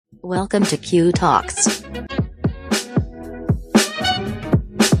Welcome to Q Talks.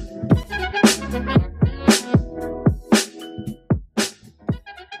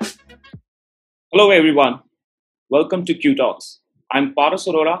 Hello, everyone. Welcome to Q Talks. I'm Paras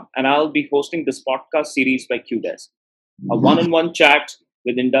Arora, and I'll be hosting this podcast series by QDesk, a one-on-one chat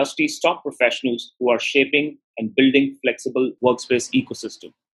with industry's top professionals who are shaping and building flexible workspace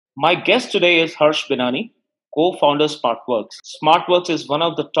ecosystem. My guest today is Harsh Binani, co-founder SmartWorks. SmartWorks is one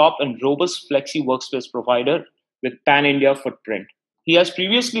of the top and robust flexi workspace provider with pan-India footprint. He has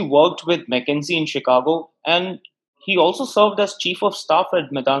previously worked with McKinsey in Chicago, and he also served as chief of staff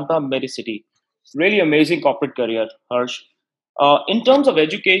at Medanta Medicity. Really amazing corporate career, Harsh. In terms of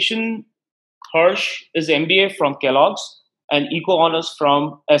education, Harsh is MBA from Kellogg's and Eco Honors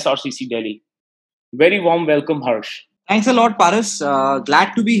from SRCC Delhi. Very warm welcome, Harsh. Thanks a lot, Paras.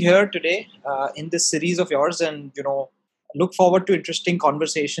 Glad to be here today in this series of yours, and look forward to interesting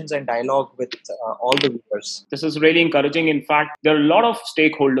conversations and dialogue with all the viewers. This is really encouraging. In fact, there are a lot of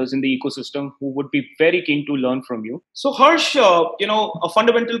stakeholders in the ecosystem who would be very keen to learn from you. So, Harsh, a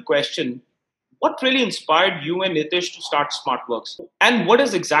fundamental question. What really inspired you and Nitish to start SmartWorks? And what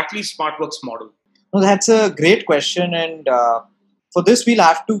is exactly SmartWorks model? Well, that's a great question, and for this, we'll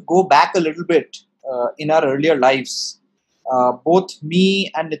have to go back a little bit in our earlier lives. Both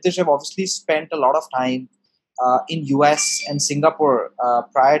me and Nitish have obviously spent a lot of time in US and Singapore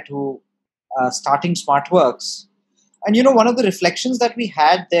prior to starting SmartWorks. And one of the reflections that we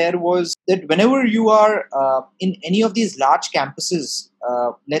had there was that whenever you are in any of these large campuses,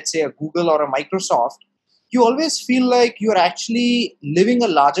 let's say a Google or a Microsoft, you always feel like you're actually living a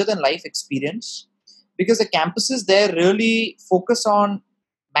larger than life experience, because the campuses there really focus on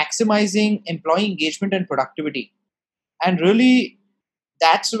maximizing employee engagement and productivity. And really,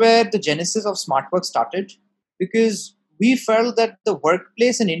 that's where the genesis of SmartWorks started, because we felt that the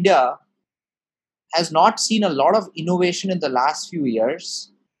workplace in India has not seen a lot of innovation in the last few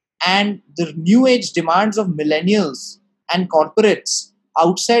years. And the new age demands of millennials and corporates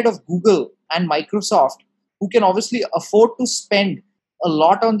outside of Google and Microsoft, who can obviously afford to spend a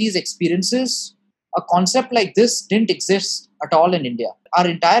lot on these experiences, a concept like this didn't exist at all in India. Our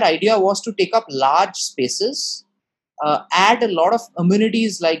entire idea was to take up large spaces, add a lot of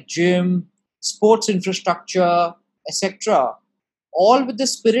amenities like gym, sports infrastructure, etc., all with the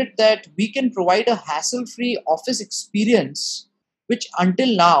spirit that we can provide a hassle-free office experience, which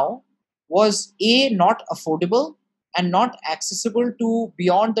until now was not affordable and not accessible to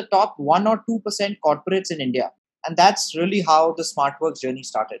beyond the top 1 or 2% corporates in India. And that's really how the SmartWorks journey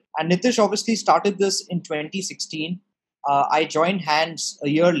started. And Nitish obviously started this in 2016. I joined hands a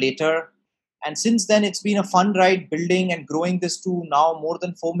year later. And since then, it's been a fun ride building and growing this to now more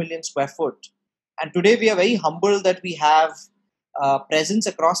than 4 million square foot. And today we are very humbled that we have presence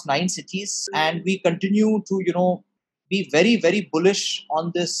across 9 cities, and we continue to be very, very bullish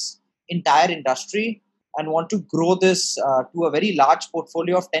on this entire industry and want to grow this to a very large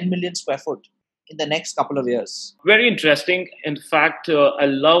portfolio of 10 million square foot in the next couple of years. Very interesting. In fact, I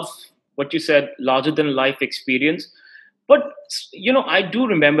love what you said, larger than life experience. But, I do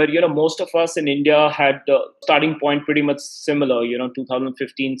remember, most of us in India had the starting point pretty much similar,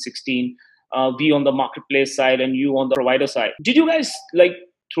 2015, 16. We on the marketplace side and you on the provider side. Did you guys,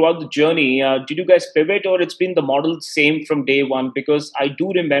 throughout the journey, did you guys pivot, or it's been the model same from day one? Because I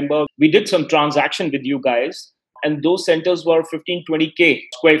do remember we did some transaction with you guys, and those centers were 15, 20K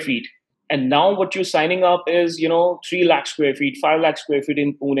square feet. And now what you're signing up is, 3 lakh square feet, 5 lakh square feet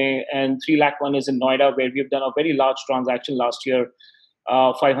in Pune, and 3 lakh one is in Noida, where we've done a very large transaction last year,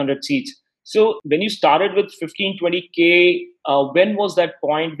 500 seats. So when you started with 15, 20K, when was that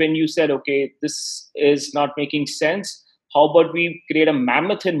point when you said, okay, this is not making sense? How about we create a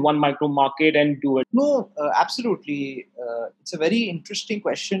mammoth in one micro market and do it? No, absolutely. It's a very interesting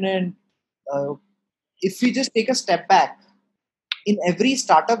question. And if we just take a step back, in every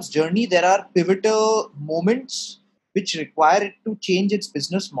startup's journey, there are pivotal moments which require it to change its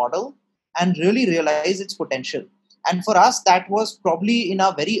business model and really realize its potential. And for us, that was probably in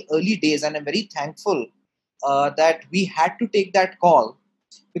our very early days, and I'm very thankful that we had to take that call,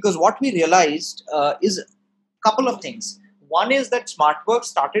 because what we realized is a couple of things. One is that SmartWorks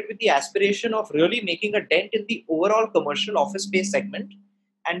started with the aspiration of really making a dent in the overall commercial office space segment,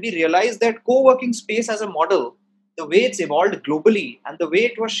 and we realized that co-working space as a model, the way it's evolved globally and the way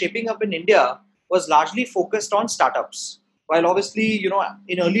it was shaping up in India, was largely focused on startups. While obviously,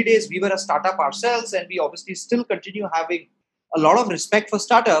 in early days, we were a startup ourselves, and we obviously still continue having a lot of respect for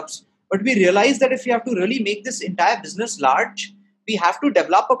startups. But we realized that if we have to really make this entire business large, we have to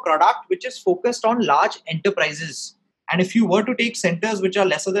develop a product which is focused on large enterprises And if you were to take centers which are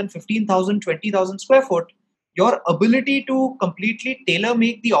lesser than 15,000, 20,000 square foot, your ability to completely tailor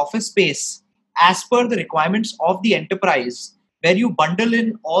make the office space as per the requirements of the enterprise, where you bundle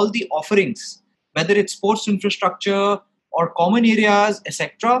in all the offerings, whether it's sports infrastructure or common areas,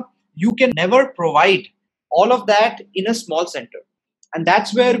 etc., you can never provide all of that in a small center. And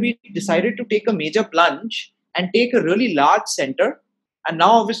that's where we decided to take a major plunge and take a really large center. And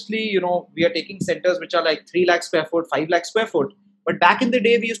now, obviously, we are taking centers which are like 3 lakh square foot, 5 lakh square foot. But back in the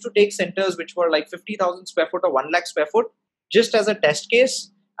day, we used to take centers which were like 50,000 square foot or 1 lakh square foot just as a test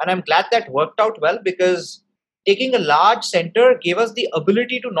case. And I'm glad that worked out well, because taking a large center gave us the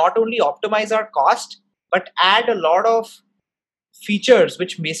ability to not only optimize our cost, but add a lot of features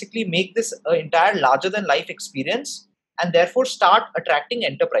which basically make this an entire larger than life experience, and therefore start attracting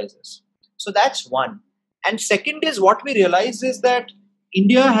enterprises. So that's one. And second is, what we realize is that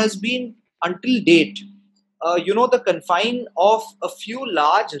India has been, until date, the confine of a few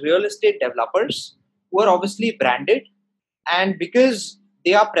large real estate developers who are obviously branded. And because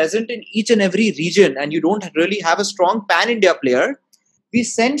they are present in each and every region and you don't really have a strong pan-India player, we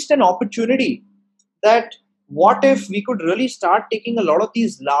sensed an opportunity that what if we could really start taking a lot of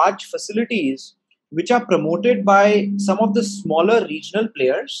these large facilities which are promoted by some of the smaller regional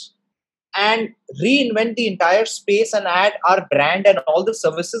players and reinvent the entire space and add our brand and all the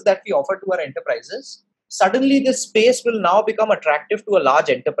services that we offer to our enterprises. Suddenly this space will now become attractive to a large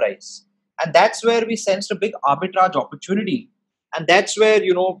enterprise. And that's where we sensed a big arbitrage opportunity. And that's where,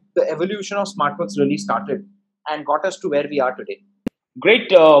 the evolution of SmartWorks really started and got us to where we are today.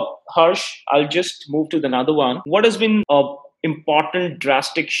 Great, Harsh. I'll just move to another one. What has been a important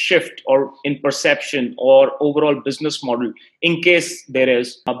drastic shift or in perception or overall business model, in case there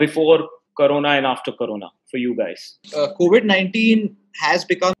is, before Corona and after Corona for you guys? COVID-19 has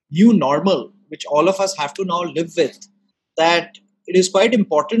become new normal, which all of us have to now live with. That it is quite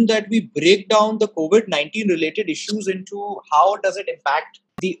important that we break down the COVID-19 related issues into how does it impact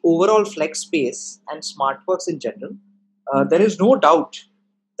the overall flex space and SmartWorks in general. There is no doubt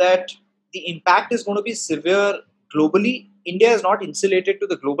that the impact is going to be severe globally. India is not insulated to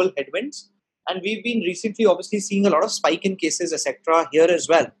the global headwinds. And we've been recently obviously seeing a lot of spike in cases, etc. here as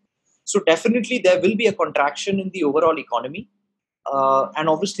well. So definitely there will be a contraction in the overall economy. And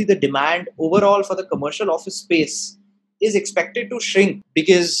obviously the demand overall for the commercial office space is expected to shrink,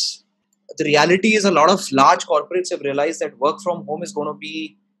 because the reality is a lot of large corporates have realized that work from home is going to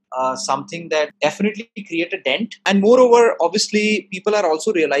be something that definitely create a dent. And moreover, obviously, people are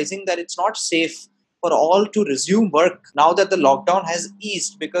also realizing that it's not safe for all to resume work now that the lockdown has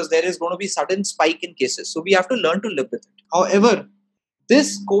eased, because there is going to be sudden spike in cases. So we have to learn to live with it. However,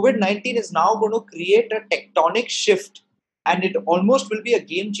 this COVID-19 is now going to create a tectonic shift, and it almost will be a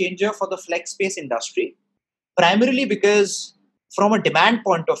game changer for the flex space industry, primarily because from a demand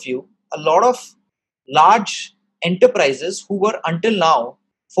point of view, a lot of large enterprises who were until now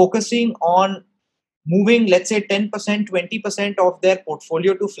focusing on moving, let's say 10%, 20% of their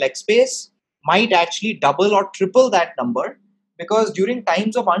portfolio to flex space might actually double or triple that number, because during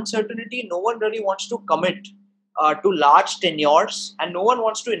times of uncertainty, no one really wants to commit to large tenures and no one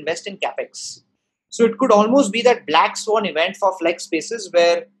wants to invest in capex. So it could almost be that black swan event for flex spaces,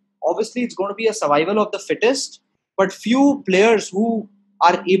 where obviously it's going to be a survival of the fittest, but few players who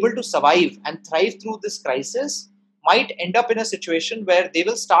are able to survive and thrive through this crisis might end up in a situation where they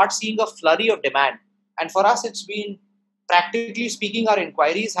will start seeing a flurry of demand. And for us, it's been, practically speaking, our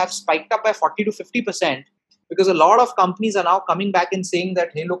inquiries have spiked up by 40 to 50%, because a lot of companies are now coming back and saying that,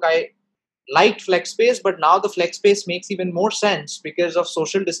 hey, look, I liked flex space, but now the flex space makes even more sense because of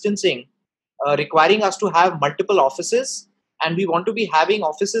social distancing, requiring us to have multiple offices. And we want to be having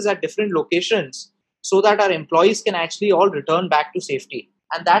offices at different locations so that our employees can actually all return back to safety.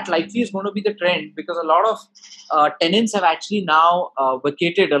 And that likely is going to be the trend, because a lot of tenants have actually now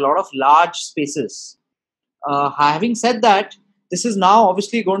vacated a lot of large spaces. Having said that, this is now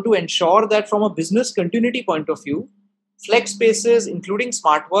obviously going to ensure that from a business continuity point of view, flex spaces, including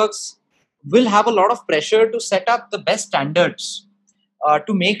SmartWorks, will have a lot of pressure to set up the best standards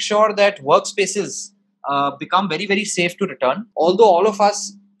to make sure that workspaces become very, very safe to return. Although all of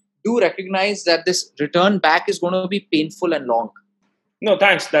us do recognize that this return back is going to be painful and long. No,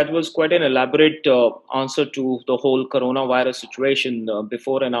 thanks. That was quite an elaborate answer to the whole coronavirus situation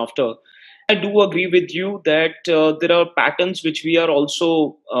before and after. I do agree with you that there are patterns which we are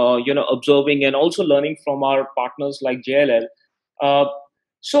also, observing and also learning from our partners like JLL. Uh,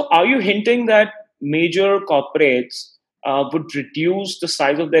 so, are you hinting that major corporates would reduce the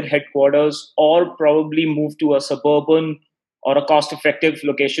size of their headquarters or probably move to a suburban or a cost-effective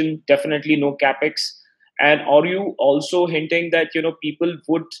location? Definitely no capex. And are you also hinting that people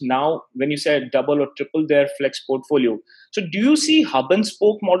would now, when you said double or triple their flex portfolio, so do you see hub and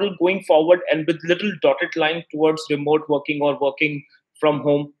spoke model going forward and with little dotted line towards remote working or working from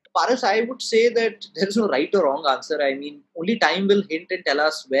home? Paras, I would say that there is no right or wrong answer. I mean, only time will hint and tell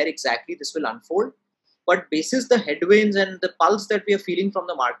us where exactly this will unfold. But basis the headwinds and the pulse that we are feeling from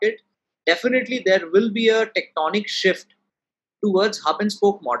the market, definitely there will be a tectonic shift towards hub and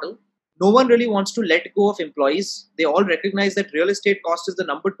spoke model. No one really wants to let go of employees. They all recognize that real estate cost is the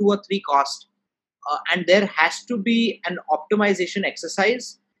number 2 or 3 cost, and there has to be an optimization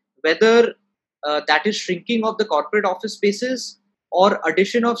exercise, whether that is shrinking of the corporate office spaces or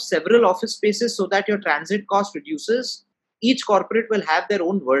addition of several office spaces so that your transit cost reduces. Each corporate will have their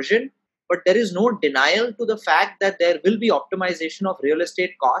own version, but there is no denial to the fact that there will be optimization of real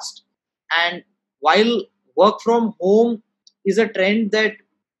estate cost. And while work from home is a trend that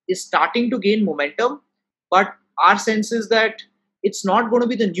is starting to gain momentum, but our sense is that it's not going to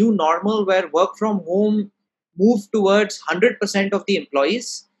be the new normal where work from home move towards 100% of the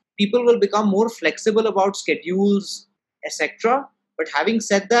employees. People will become more flexible about schedules, etc. But having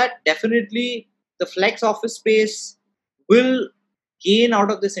said that, definitely the flex office space will gain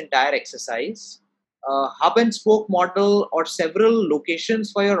out of this entire exercise. Hub and spoke model or several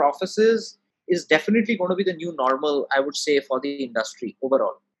locations for your offices is definitely going to be the new normal, I would say, for the industry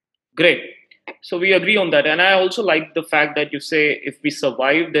overall. Great. So we agree on that. And I also like the fact that you say if we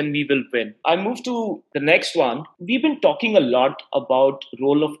survive, then we will win. I move to the next one. We've been talking a lot about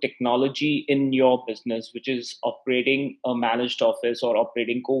role of technology in your business, which is operating a managed office or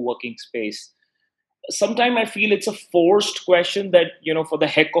operating co-working space. Sometimes I feel it's a forced question that, for the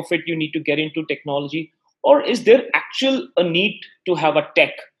heck of it, you need to get into technology. Or is there actual a need to have a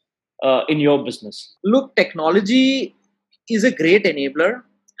tech in your business? Look, technology is a great enabler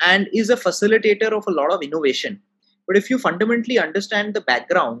and is a facilitator of a lot of innovation. But if you fundamentally understand the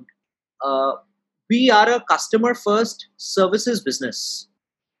background, uh, we are a customer first services business.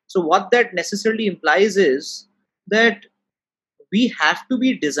 So, what that necessarily implies is that we have to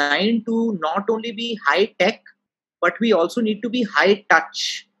be designed to not only be high tech, but we also need to be high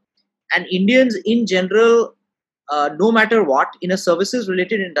touch. And Indians in general, no matter what, in a services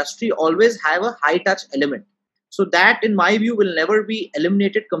related industry, always have a high touch element. So that, in my view, will never be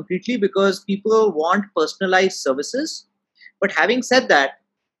eliminated completely because people want personalized services. But having said that,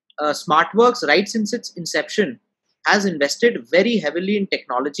 SmartWorks, right since its inception, has invested very heavily in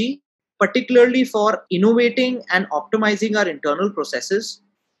technology, particularly for innovating and optimizing our internal processes,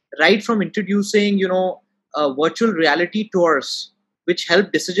 right from introducing, virtual reality tours, which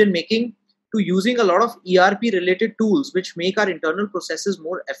help decision making, to using a lot of ERP related tools, which make our internal processes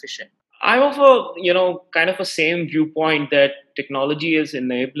more efficient. I'm of a kind of a same viewpoint that technology is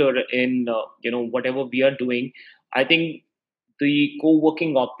enabler in whatever we are doing. I think the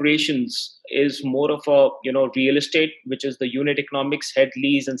co-working operations is more of a real estate, which is the unit economics, head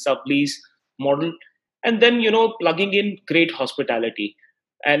lease and sublease model, and then plugging in great hospitality.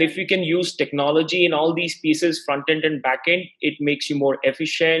 And if you can use technology in all these pieces, front end and back end, it makes you more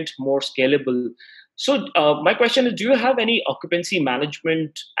efficient, more scalable. So my question is, do you have any occupancy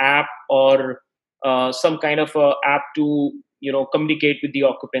management app or some kind of app to communicate with the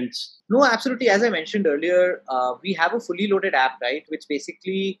occupants? No, absolutely. As I mentioned earlier, we have a fully loaded app, right, which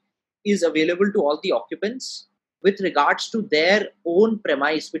basically is available to all the occupants with regards to their own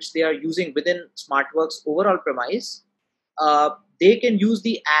premise, which they are using within SmartWorks overall premise. They can use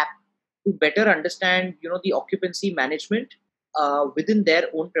the app to better understand, the occupancy management within their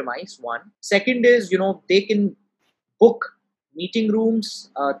own premise. One. Second is, they can book meeting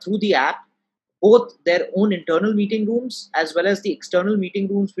rooms through the app, both their own internal meeting rooms as well as the external meeting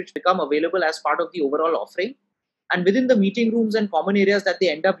rooms, which become available as part of the overall offering. And within the meeting rooms and common areas that they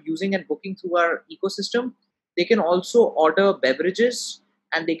end up using and booking through our ecosystem, they can also order beverages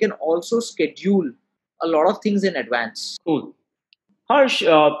and they can also schedule a lot of things in advance. Cool. Harsh,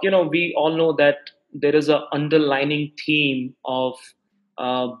 we all know that there is a underlining theme of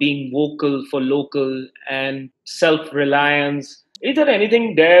being vocal for local and self-reliance. Is there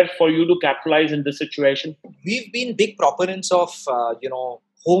anything there for you to capitalize in this situation? We've been big proponents of,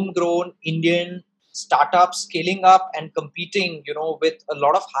 homegrown Indian startups scaling up and competing, with a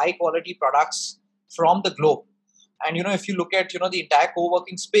lot of high quality products from the globe. And, if you look at, the entire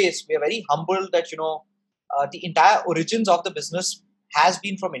co-working space, we are very humbled that, the entire origins of the business has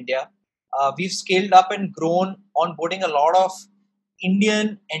been from India. We've scaled up and grown, onboarding a lot of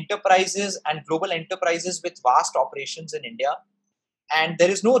Indian enterprises and global enterprises with vast operations in India. And there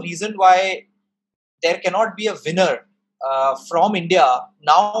is no reason why there cannot be a winner from India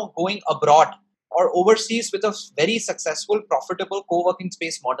now going abroad or overseas with a very successful, profitable co-working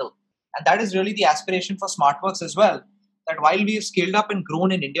space model. And that is really the aspiration for SmartWorks as well. That while we've scaled up and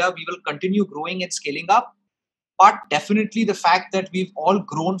grown in India, we will continue growing and scaling up. But definitely the fact that we've all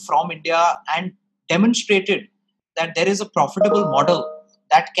grown from India and demonstrated that there is a profitable model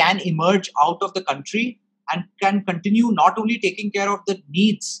that can emerge out of the country and can continue not only taking care of the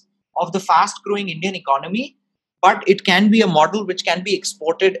needs of the fast growing Indian economy, but it can be a model which can be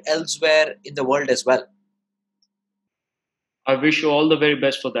exported elsewhere in the world as well. I wish you all the very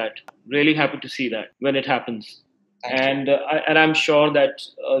best for that. Really happy to see that when it happens. Thank you. And I'm sure that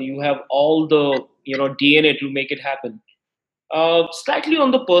you have all the DNA to make it happen. Slightly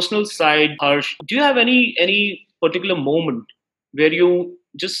on the personal side, Harsh, do you have any particular moment where you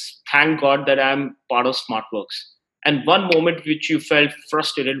just thank God that I'm part of SmartWorks, and one moment which you felt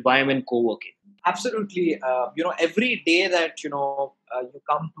frustrated why I'm in co-working? Absolutely. Every day that you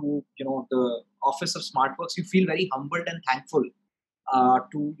come to the office of SmartWorks, you feel very humbled and thankful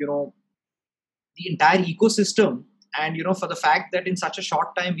to the entire ecosystem, and for the fact that in such a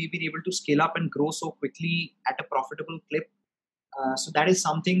short time we've been able to scale up and grow so quickly at a profitable clip. So that is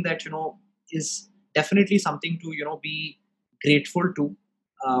something that is definitely something to be grateful to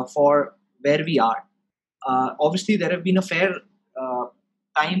for where we are. Obviously, there have been a fair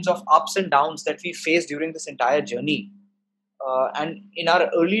times of ups and downs that we faced during this entire journey. And in our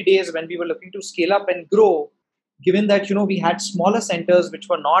early days, when we were looking to scale up and grow, given that we had smaller centers which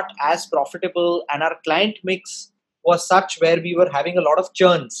were not as profitable, and our client mix was such where we were having a lot of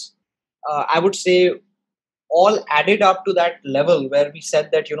churns, I would say all added up to that level where we said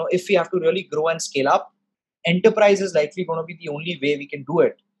that if we have to really grow and scale up, enterprise is likely going to be the only way we can do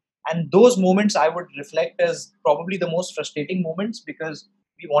it. And those moments I would reflect as probably the most frustrating moments, because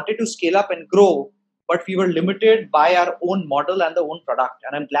we wanted to scale up and grow, but we were limited by our own model and the own product.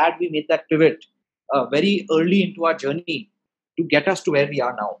 And I'm glad we made that pivot very early into our journey to get us to where we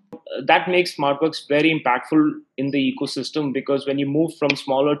are now. That makes SmartWorks very impactful in the ecosystem, because when you move from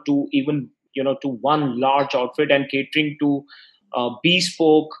smaller to even to one large outfit and catering to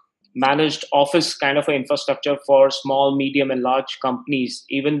bespoke managed office kind of an infrastructure for small, medium, and large companies,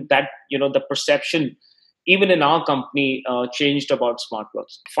 even that the perception even in our company changed about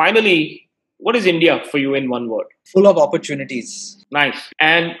SmartWorks. Finally, what is India for you in one word? Full of opportunities. Nice.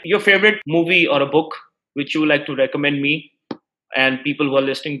 And your favorite movie or a book which you would like to recommend me and people who are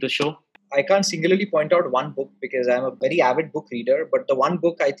listening to the show? I can't singularly point out one book because I'm a very avid book reader, but the one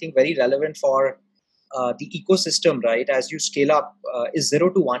book I think very relevant for the ecosystem, right, as you scale up is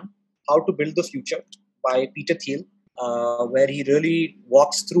 0 to 1, How to Build the Future by Peter Thiel, where he really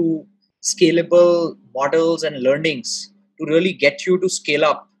walks through scalable models and learnings to really get you to scale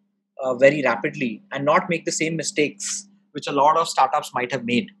up very rapidly and not make the same mistakes which a lot of startups might have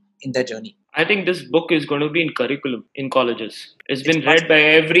made in their journey. I think this book is going to be in curriculum in colleges. It's been read by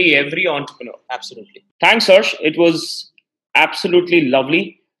every entrepreneur. Absolutely. Thanks, Harsh. It was absolutely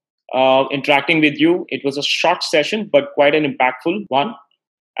lovely interacting with you. It was a short session, but quite an impactful one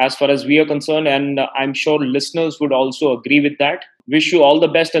as far as we are concerned. And I'm sure listeners would also agree with that. Wish you all the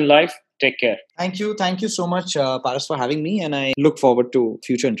best in life. Take care. Thank you. Thank you so much, Paras, for having me. And I look forward to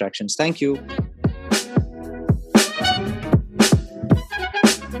future interactions. Thank you.